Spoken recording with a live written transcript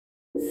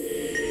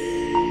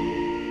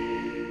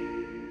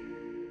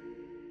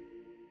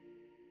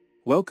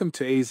Welcome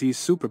to AZ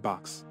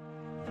Superbox.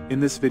 In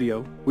this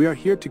video, we are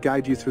here to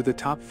guide you through the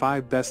top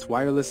 5 best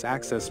wireless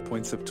access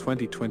points of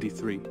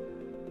 2023.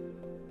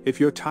 If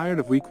you're tired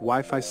of weak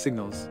Wi-Fi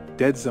signals,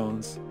 dead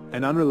zones,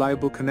 and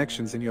unreliable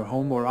connections in your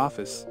home or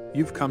office,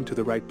 you've come to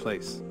the right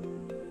place.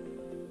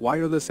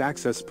 Wireless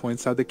access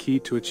points are the key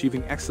to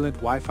achieving excellent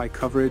Wi-Fi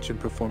coverage and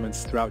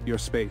performance throughout your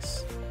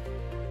space.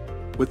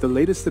 With the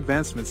latest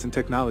advancements in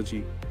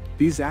technology,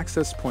 these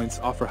access points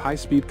offer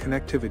high-speed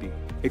connectivity,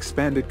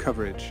 expanded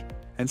coverage,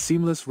 and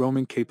seamless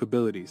roaming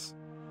capabilities.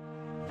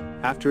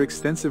 After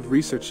extensive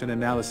research and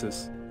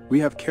analysis, we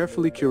have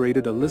carefully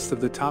curated a list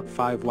of the top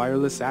 5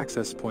 wireless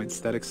access points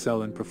that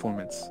excel in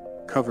performance,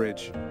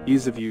 coverage,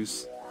 ease of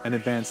use, and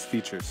advanced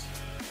features.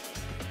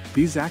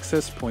 These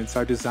access points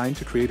are designed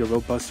to create a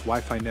robust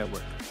Wi-Fi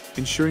network,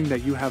 ensuring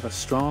that you have a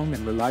strong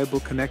and reliable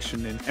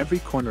connection in every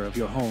corner of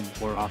your home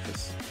or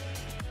office.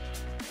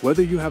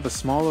 Whether you have a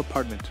small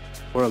apartment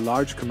or a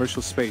large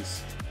commercial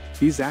space,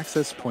 these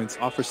access points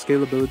offer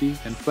scalability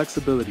and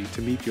flexibility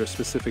to meet your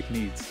specific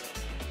needs.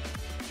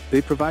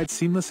 They provide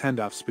seamless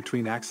handoffs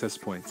between access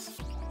points,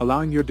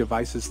 allowing your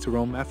devices to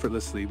roam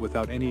effortlessly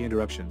without any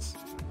interruptions.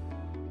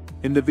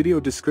 In the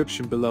video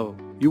description below,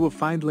 you will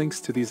find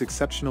links to these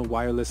exceptional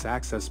wireless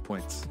access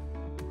points.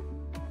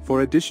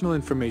 For additional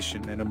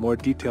information and a more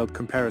detailed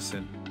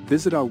comparison,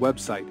 visit our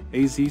website,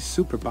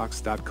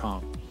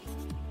 azsuperbox.com.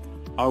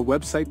 Our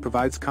website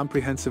provides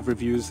comprehensive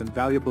reviews and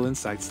valuable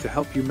insights to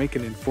help you make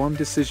an informed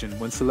decision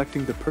when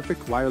selecting the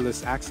perfect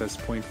wireless access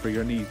point for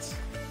your needs.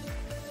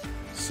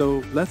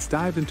 So, let's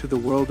dive into the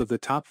world of the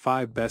top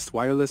 5 best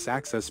wireless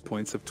access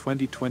points of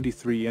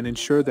 2023 and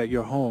ensure that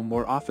your home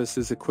or office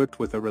is equipped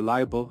with a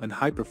reliable and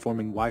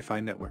high-performing Wi-Fi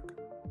network.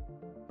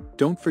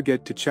 Don't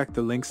forget to check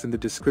the links in the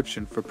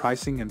description for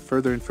pricing and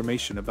further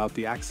information about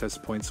the access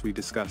points we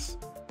discuss.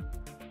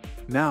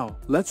 Now,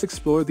 let's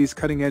explore these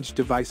cutting-edge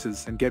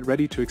devices and get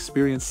ready to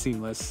experience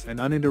seamless and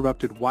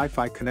uninterrupted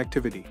Wi-Fi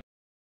connectivity.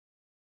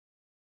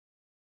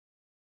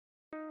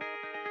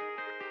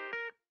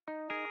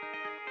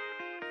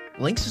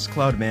 Linksys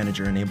Cloud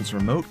Manager enables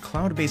remote,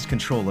 cloud-based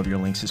control of your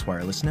Linksys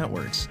wireless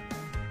networks.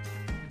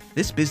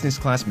 This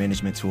business-class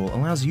management tool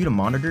allows you to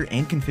monitor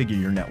and configure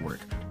your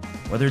network,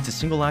 whether it's a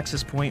single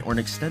access point or an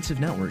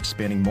extensive network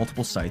spanning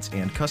multiple sites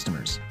and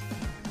customers.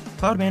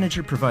 Cloud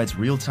Manager provides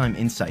real-time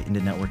insight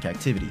into network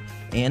activity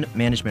and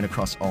management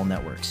across all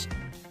networks.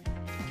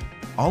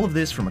 All of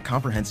this from a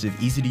comprehensive,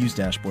 easy-to-use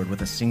dashboard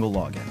with a single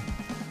login.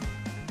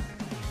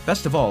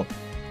 Best of all,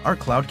 our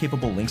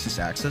cloud-capable Linksys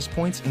access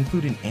points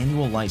include an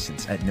annual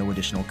license at no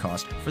additional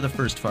cost for the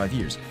first 5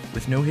 years,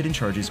 with no hidden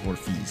charges or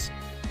fees.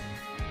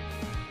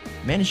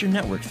 Manage your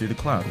network through the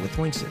cloud with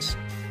Linksys.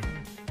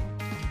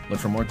 Look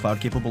for more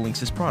cloud-capable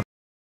Linksys products.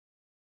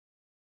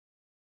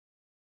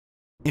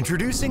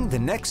 Introducing the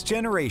next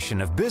generation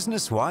of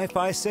business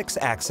Wi-Fi 6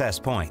 access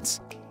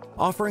points,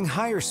 offering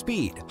higher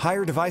speed,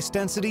 higher device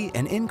density,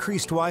 and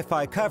increased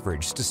Wi-Fi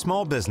coverage to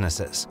small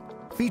businesses.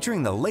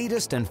 Featuring the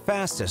latest and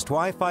fastest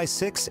Wi-Fi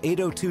 6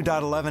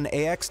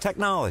 802.11ax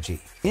technology,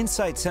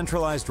 Insight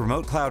centralized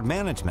remote cloud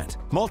management,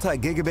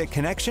 multi-gigabit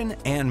connection,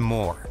 and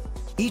more.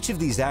 Each of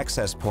these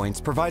access points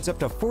provides up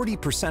to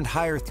 40%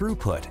 higher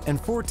throughput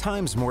and 4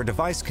 times more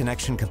device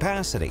connection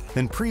capacity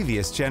than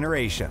previous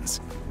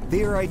generations.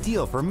 They are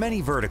ideal for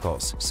many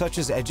verticals, such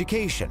as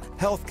education,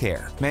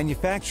 healthcare,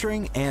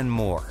 manufacturing, and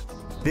more.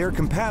 They are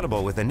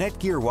compatible with the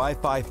NETGEAR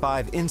Wi-Fi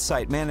 5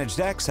 Insight managed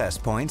access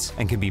points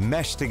and can be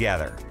meshed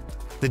together.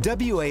 The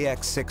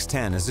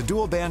AX610 is a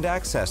dual-band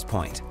access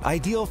point,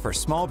 ideal for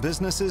small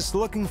businesses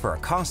looking for a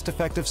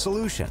cost-effective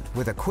solution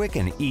with a quick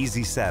and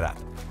easy setup.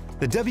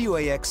 The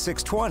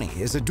AX620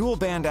 is a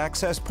dual-band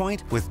access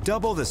point with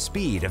double the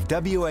speed of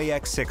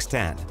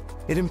AX610.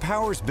 It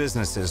empowers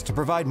businesses to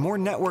provide more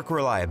network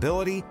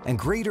reliability and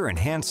greater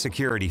enhanced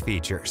security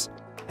features.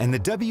 And the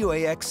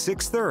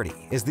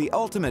AX630 is the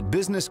ultimate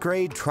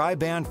business-grade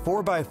tri-band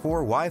 4x4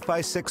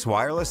 Wi-Fi 6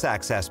 wireless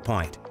access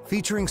point,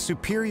 featuring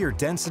superior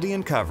density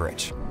and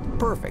coverage.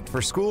 Perfect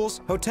for schools,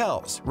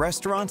 hotels,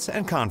 restaurants,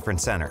 and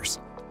conference centers.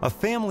 A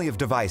family of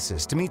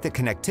devices to meet the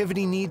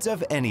connectivity needs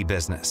of any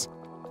business.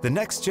 The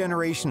next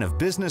generation of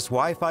business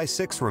Wi-Fi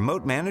 6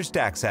 remote managed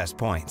access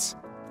points.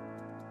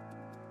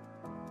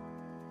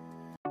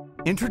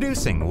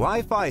 Introducing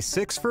Wi-Fi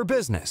 6 for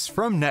Business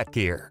from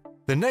NETGEAR,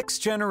 the next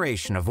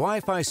generation of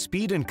Wi-Fi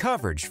speed and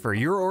coverage for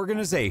your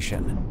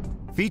organization.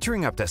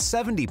 Featuring up to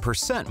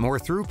 70% more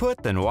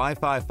throughput than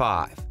Wi-Fi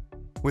 5.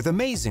 With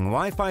amazing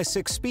Wi-Fi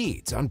 6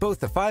 speeds on both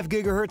the 5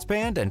 GHz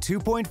band and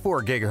 2.4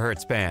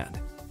 GHz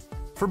band.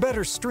 For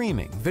better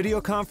streaming,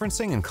 video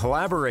conferencing, and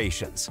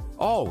collaborations,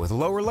 all with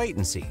lower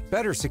latency,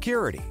 better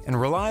security, and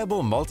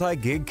reliable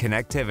multi-gig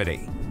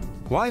connectivity.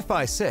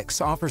 Wi-Fi 6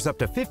 offers up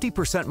to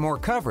 50% more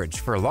coverage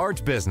for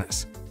large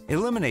business,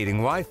 eliminating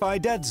Wi-Fi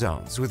dead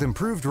zones with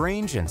improved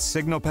range and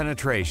signal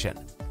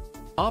penetration.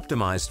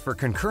 Optimized for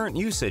concurrent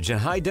usage in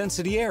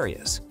high-density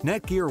areas,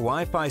 NETGEAR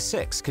Wi-Fi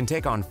 6 can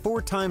take on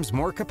 4 times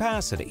more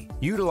capacity,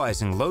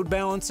 utilizing load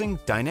balancing,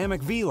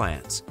 dynamic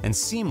VLANs, and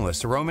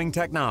seamless roaming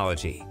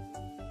technology.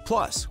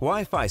 Plus,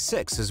 Wi-Fi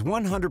 6 is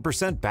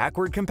 100%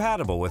 backward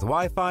compatible with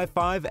Wi-Fi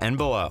 5 and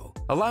below,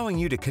 allowing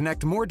you to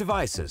connect more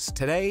devices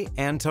today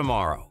and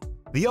tomorrow.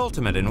 The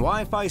ultimate in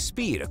Wi-Fi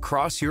speed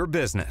across your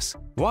business.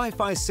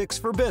 Wi-Fi 6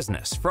 for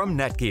Business from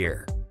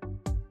NETGEAR.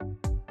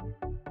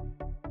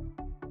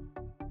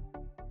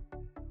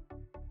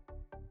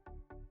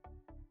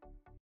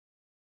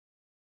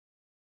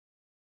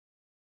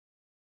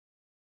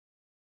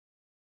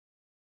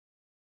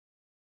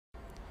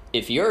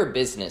 If you're a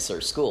business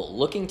or school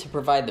looking to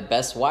provide the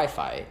best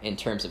Wi-Fi in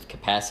terms of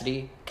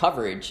capacity,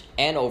 coverage,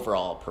 and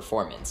overall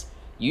performance,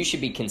 you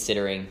should be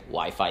considering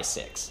Wi-Fi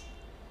 6.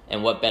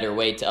 And what better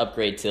way to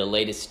upgrade to the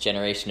latest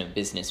generation of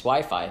business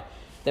Wi-Fi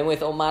than with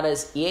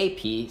Omada's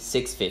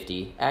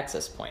EAP650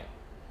 access point.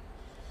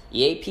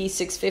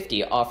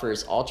 EAP650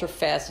 offers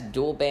ultra-fast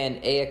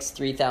dual-band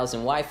AX3000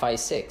 Wi-Fi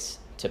 6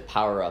 to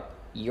power up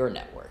your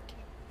network.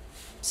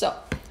 So,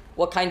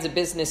 what kinds of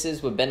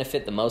businesses would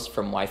benefit the most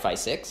from Wi-Fi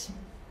 6?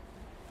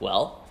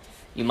 Well,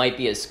 you might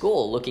be a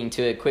school looking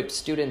to equip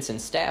students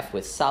and staff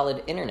with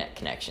solid internet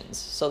connections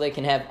so they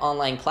can have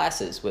online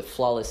classes with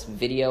flawless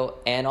video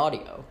and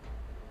audio.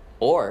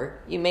 Or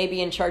you may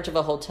be in charge of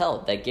a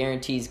hotel that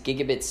guarantees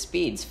gigabit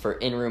speeds for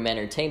in-room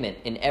entertainment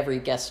in every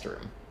guest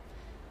room.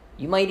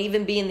 You might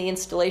even be in the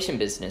installation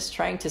business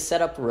trying to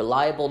set up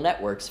reliable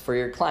networks for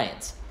your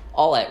clients,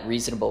 all at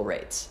reasonable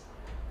rates.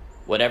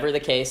 Whatever the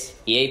case,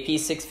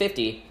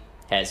 EAP650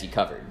 has you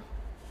covered.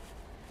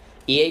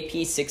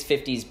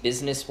 EAP650's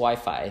business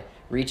Wi-Fi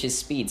reaches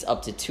speeds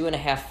up to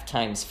 2.5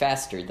 times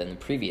faster than the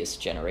previous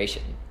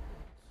generation.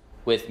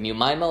 With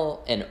MU-MIMO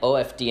and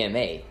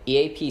OFDMA,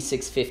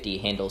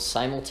 EAP650 handles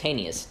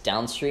simultaneous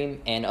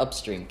downstream and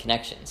upstream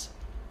connections.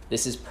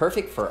 This is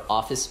perfect for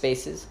office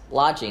spaces,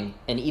 lodging,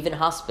 and even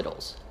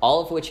hospitals,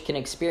 all of which can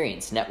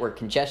experience network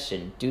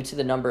congestion due to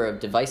the number of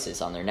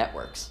devices on their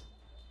networks.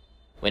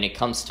 When it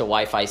comes to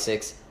Wi-Fi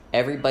 6,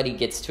 everybody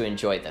gets to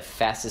enjoy the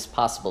fastest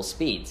possible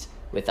speeds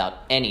without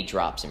any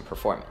drops in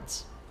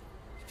performance.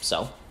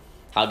 So,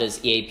 how does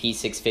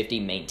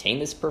EAP650 maintain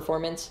this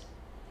performance?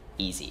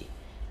 Easy.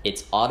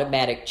 Its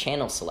automatic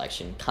channel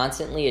selection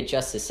constantly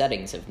adjusts the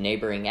settings of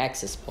neighboring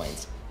access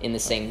points in the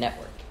same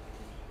network.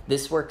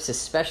 This works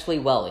especially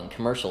well in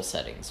commercial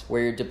settings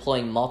where you're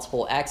deploying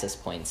multiple access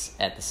points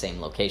at the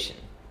same location.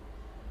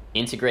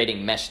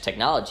 Integrating mesh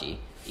technology,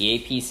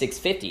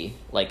 EAP650,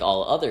 like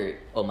all other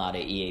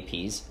Omada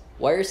EAPs,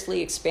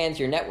 wirelessly expands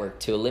your network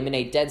to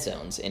eliminate dead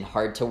zones in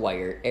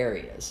hard-to-wire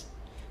areas,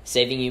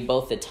 saving you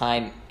both the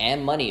time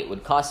and money it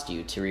would cost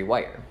you to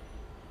rewire.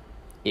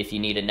 If you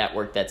need a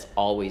network that's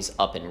always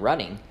up and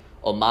running,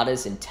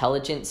 Omada's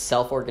intelligent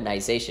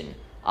self-organization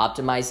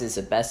optimizes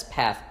the best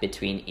path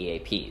between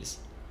EAPs.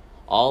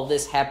 All of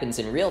this happens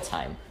in real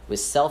time with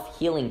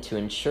self-healing to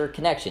ensure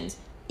connections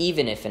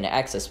even if an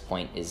access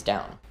point is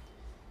down.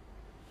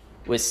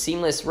 With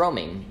seamless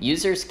roaming,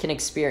 users can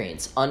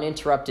experience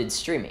uninterrupted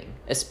streaming,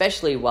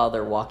 especially while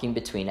they're walking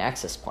between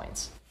access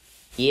points.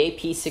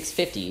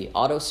 EAP650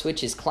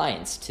 auto-switches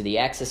clients to the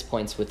access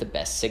points with the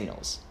best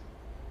signals.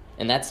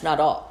 And that's not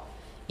all.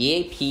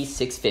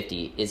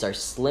 EAP650 is our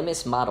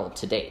slimmest model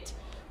to date,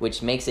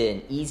 which makes it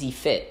an easy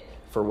fit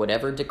for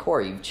whatever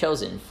decor you've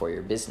chosen for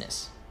your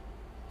business.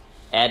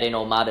 Add in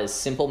Omada's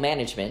simple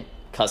management,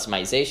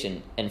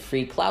 customization, and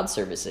free cloud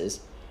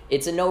services,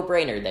 it's a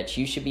no-brainer that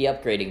you should be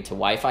upgrading to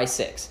Wi-Fi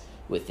 6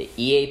 with the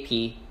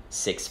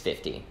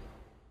EAP650.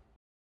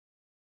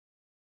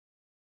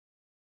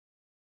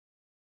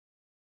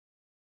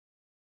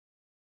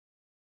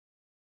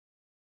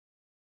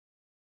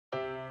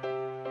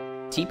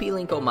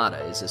 TP-Link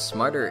Omada is a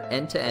smarter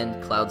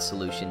end-to-end cloud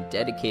solution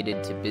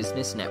dedicated to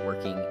business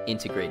networking,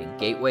 integrating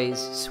gateways,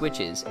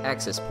 switches,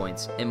 access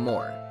points, and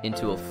more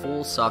into a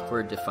full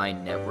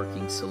software-defined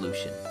networking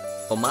solution.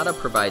 Omada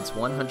provides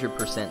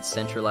 100%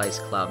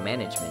 centralized cloud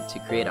management to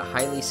create a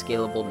highly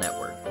scalable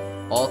network,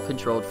 all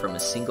controlled from a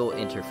single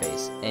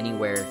interface,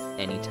 anywhere,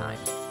 anytime.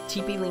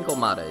 TP-Link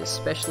Omada is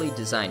specially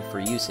designed for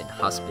use in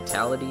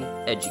hospitality,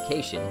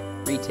 education,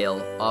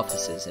 retail,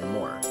 offices, and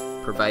more,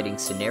 providing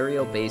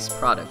scenario-based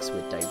products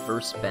with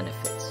diverse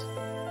benefits.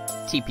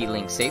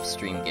 TP-Link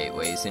SafeStream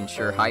gateways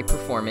ensure high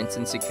performance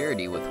and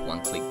security with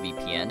one-click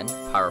VPN,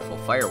 powerful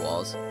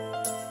firewalls.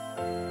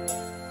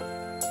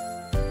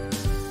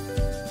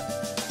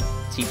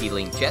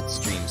 TP-Link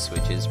Jetstream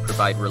switches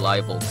provide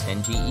reliable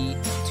 10GE,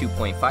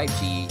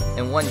 2.5GE,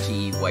 and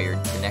 1GE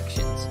wired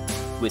connections.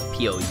 With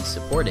PoE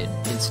supported,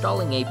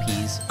 installing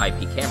APs,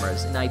 IP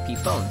cameras, and IP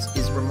phones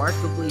is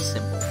remarkably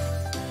simple.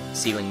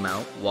 Ceiling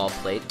mount, wall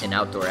plate, and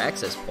outdoor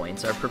access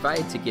points are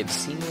provided to give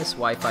seamless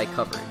Wi-Fi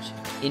coverage,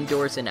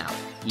 indoors and out,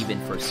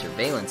 even for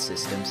surveillance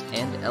systems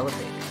and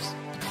elevators.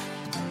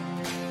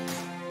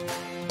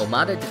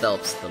 Omada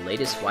develops the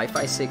latest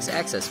Wi-Fi 6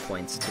 access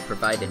points to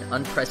provide an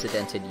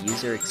unprecedented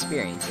user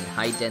experience in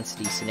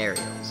high-density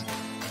scenarios,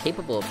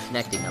 capable of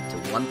connecting up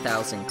to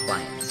 1,000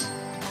 clients.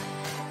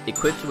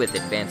 Equipped with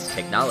advanced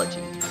technology,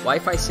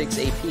 Wi-Fi 6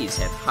 APs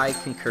have high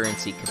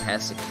concurrency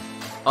capacity.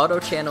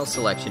 Auto-channel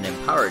selection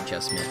and power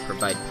adjustment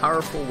provide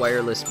powerful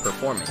wireless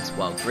performance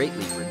while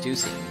greatly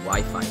reducing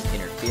Wi-Fi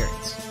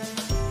interference.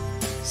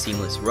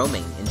 Seamless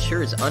roaming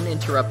ensures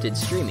uninterrupted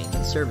streaming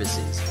and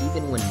services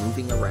even when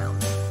moving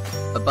around.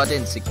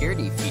 Abundant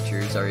security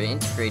features are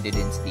integrated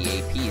into the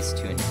APs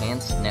to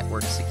enhance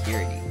network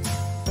security.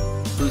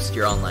 Boost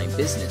your online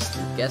business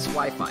through guest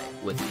Wi-Fi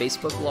with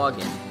Facebook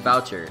login,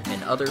 voucher,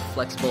 and other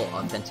flexible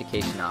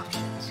authentication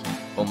options.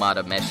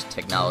 Omada Mesh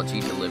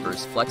technology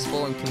delivers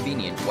flexible and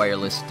convenient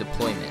wireless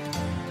deployment.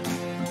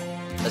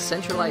 A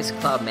centralized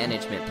cloud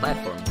management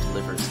platform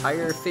delivers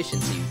higher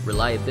efficiency,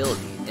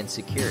 reliability, and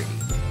security.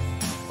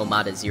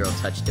 Omada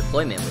Zero-Touch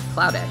Deployment with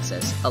Cloud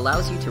Access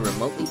allows you to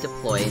remotely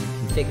deploy and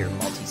configure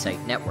multi-site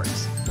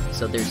networks,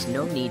 so there's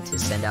no need to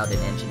send out an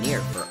engineer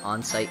for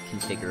on-site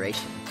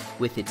configuration.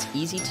 With its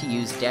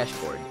easy-to-use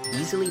dashboard,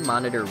 easily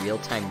monitor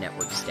real-time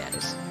network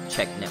status,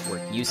 check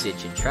network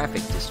usage and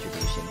traffic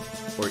distribution,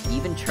 or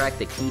even track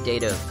the key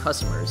data of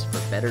customers for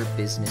better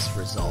business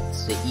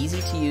results. The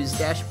easy-to-use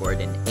dashboard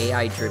and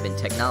AI-driven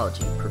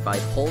technology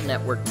provide whole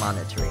network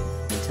monitoring,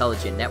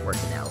 intelligent network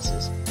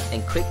analysis,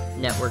 and quick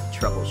network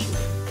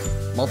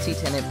troubleshooting.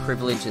 Multi-tenant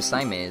privilege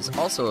assignment is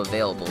also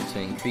available to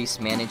increase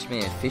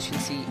management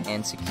efficiency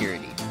and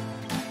security.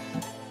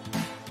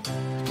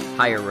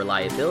 Higher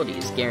reliability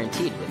is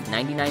guaranteed with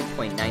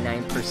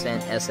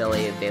 99.99%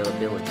 SLA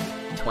availability,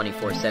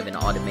 24/7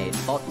 automated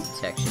fault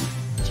detection,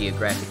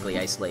 geographically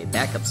isolated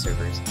backup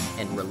servers,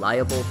 and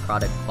reliable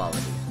product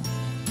quality.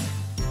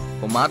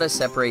 Omada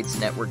separates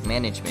network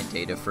management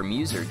data from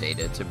user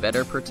data to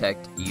better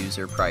protect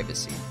user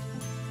privacy.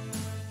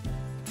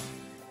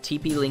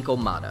 TP-Link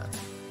Omada,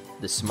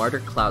 the smarter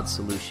cloud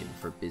solution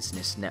for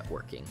business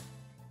networking.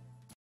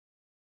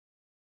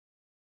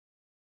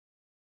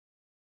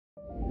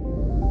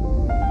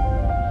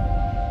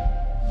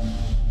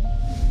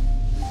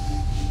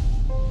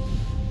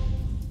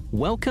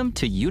 Welcome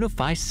to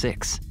UniFi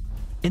 6.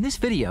 In this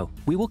video,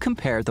 we will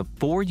compare the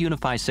 4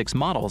 UniFi 6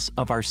 models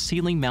of our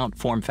ceiling mount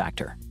form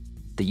factor: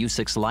 the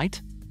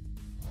U6-Lite,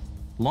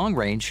 Long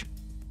Range,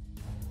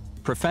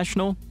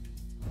 Professional,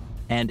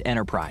 and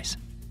Enterprise.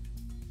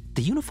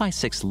 The UniFi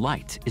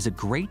 6-Lite is a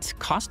great,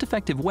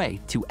 cost-effective way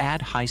to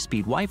add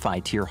high-speed Wi-Fi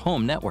to your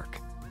home network.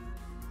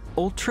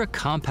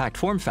 Ultra-compact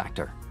form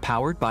factor,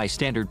 powered by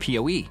standard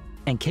PoE,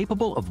 and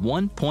capable of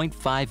 1.5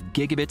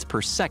 gigabits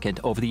per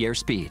second over-the-air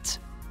speeds.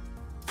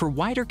 For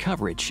wider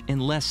coverage in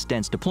less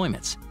dense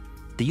deployments,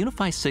 the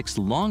UniFi 6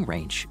 Long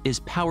Range is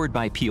powered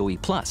by PoE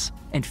Plus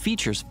and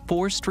features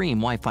 4-stream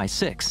Wi-Fi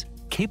 6,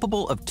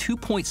 capable of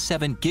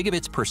 2.7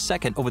 gigabits per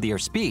second over-the-air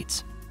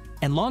speeds,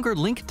 and longer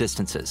link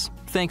distances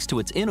thanks to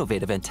its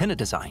innovative antenna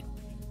design.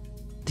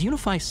 The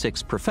UniFi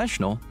 6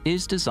 Professional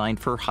is designed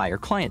for higher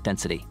client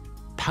density.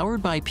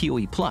 Powered by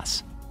PoE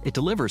Plus, it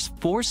delivers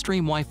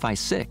 4-stream Wi-Fi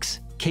 6,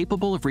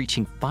 capable of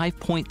reaching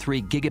 5.3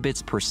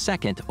 gigabits per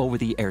second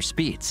over-the-air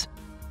speeds.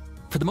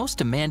 For the most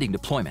demanding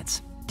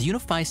deployments, the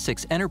UniFi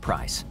 6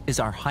 Enterprise is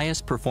our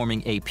highest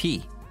performing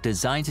AP,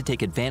 designed to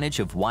take advantage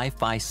of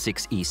Wi-Fi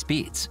 6E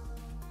speeds.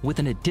 With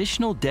an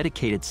additional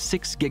dedicated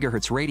 6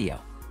 GHz radio,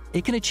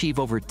 it can achieve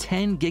over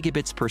 10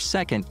 gigabits per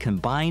second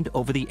combined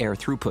over-the-air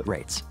throughput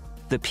rates.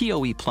 The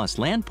PoE Plus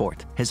LAN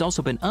port has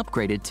also been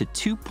upgraded to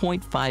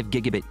 2.5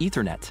 gigabit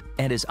Ethernet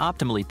and is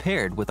optimally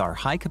paired with our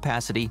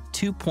high-capacity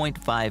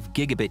 2.5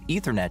 gigabit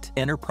Ethernet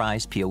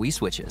enterprise PoE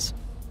switches.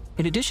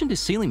 In addition to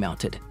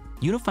ceiling-mounted,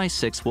 UniFi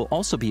 6 will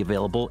also be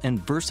available in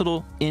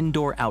versatile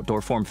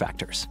indoor-outdoor form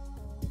factors.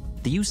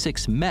 The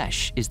U6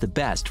 Mesh is the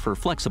best for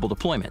flexible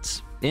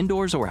deployments,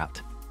 indoors or out.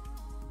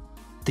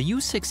 The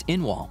U6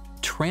 In-Wall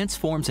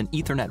transforms an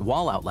Ethernet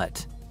wall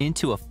outlet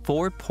into a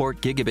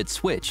 4-port gigabit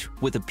switch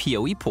with a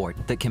PoE port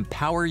that can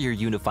power your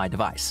UniFi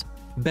device,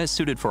 best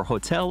suited for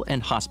hotel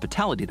and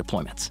hospitality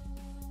deployments.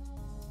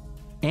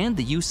 And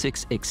the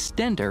U6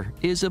 Extender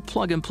is a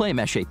plug-and-play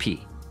mesh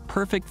AP,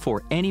 perfect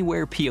for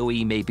anywhere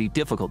PoE may be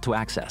difficult to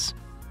access.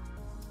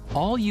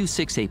 All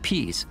U6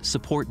 APs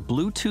support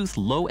Bluetooth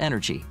Low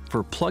Energy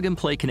for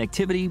plug-and-play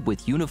connectivity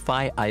with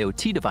UniFi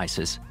IoT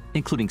devices,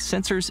 including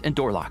sensors and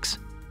door locks.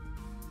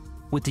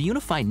 With the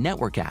UniFi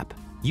Network app,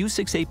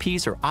 U6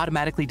 APs are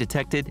automatically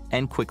detected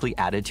and quickly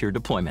added to your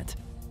deployment.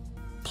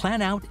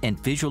 Plan out and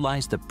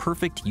visualize the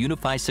perfect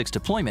UniFi 6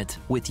 deployment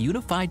with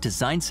UniFi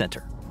Design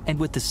Center. And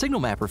with the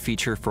Signal Mapper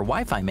feature for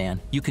Wi-Fi Man,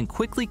 you can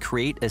quickly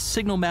create a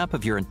signal map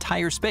of your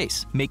entire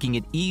space, making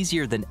it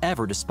easier than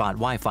ever to spot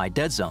Wi-Fi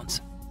dead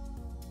zones.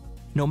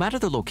 No matter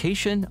the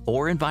location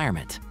or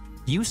environment,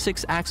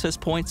 U6 access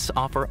points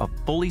offer a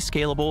fully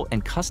scalable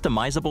and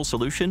customizable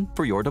solution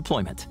for your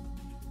deployment.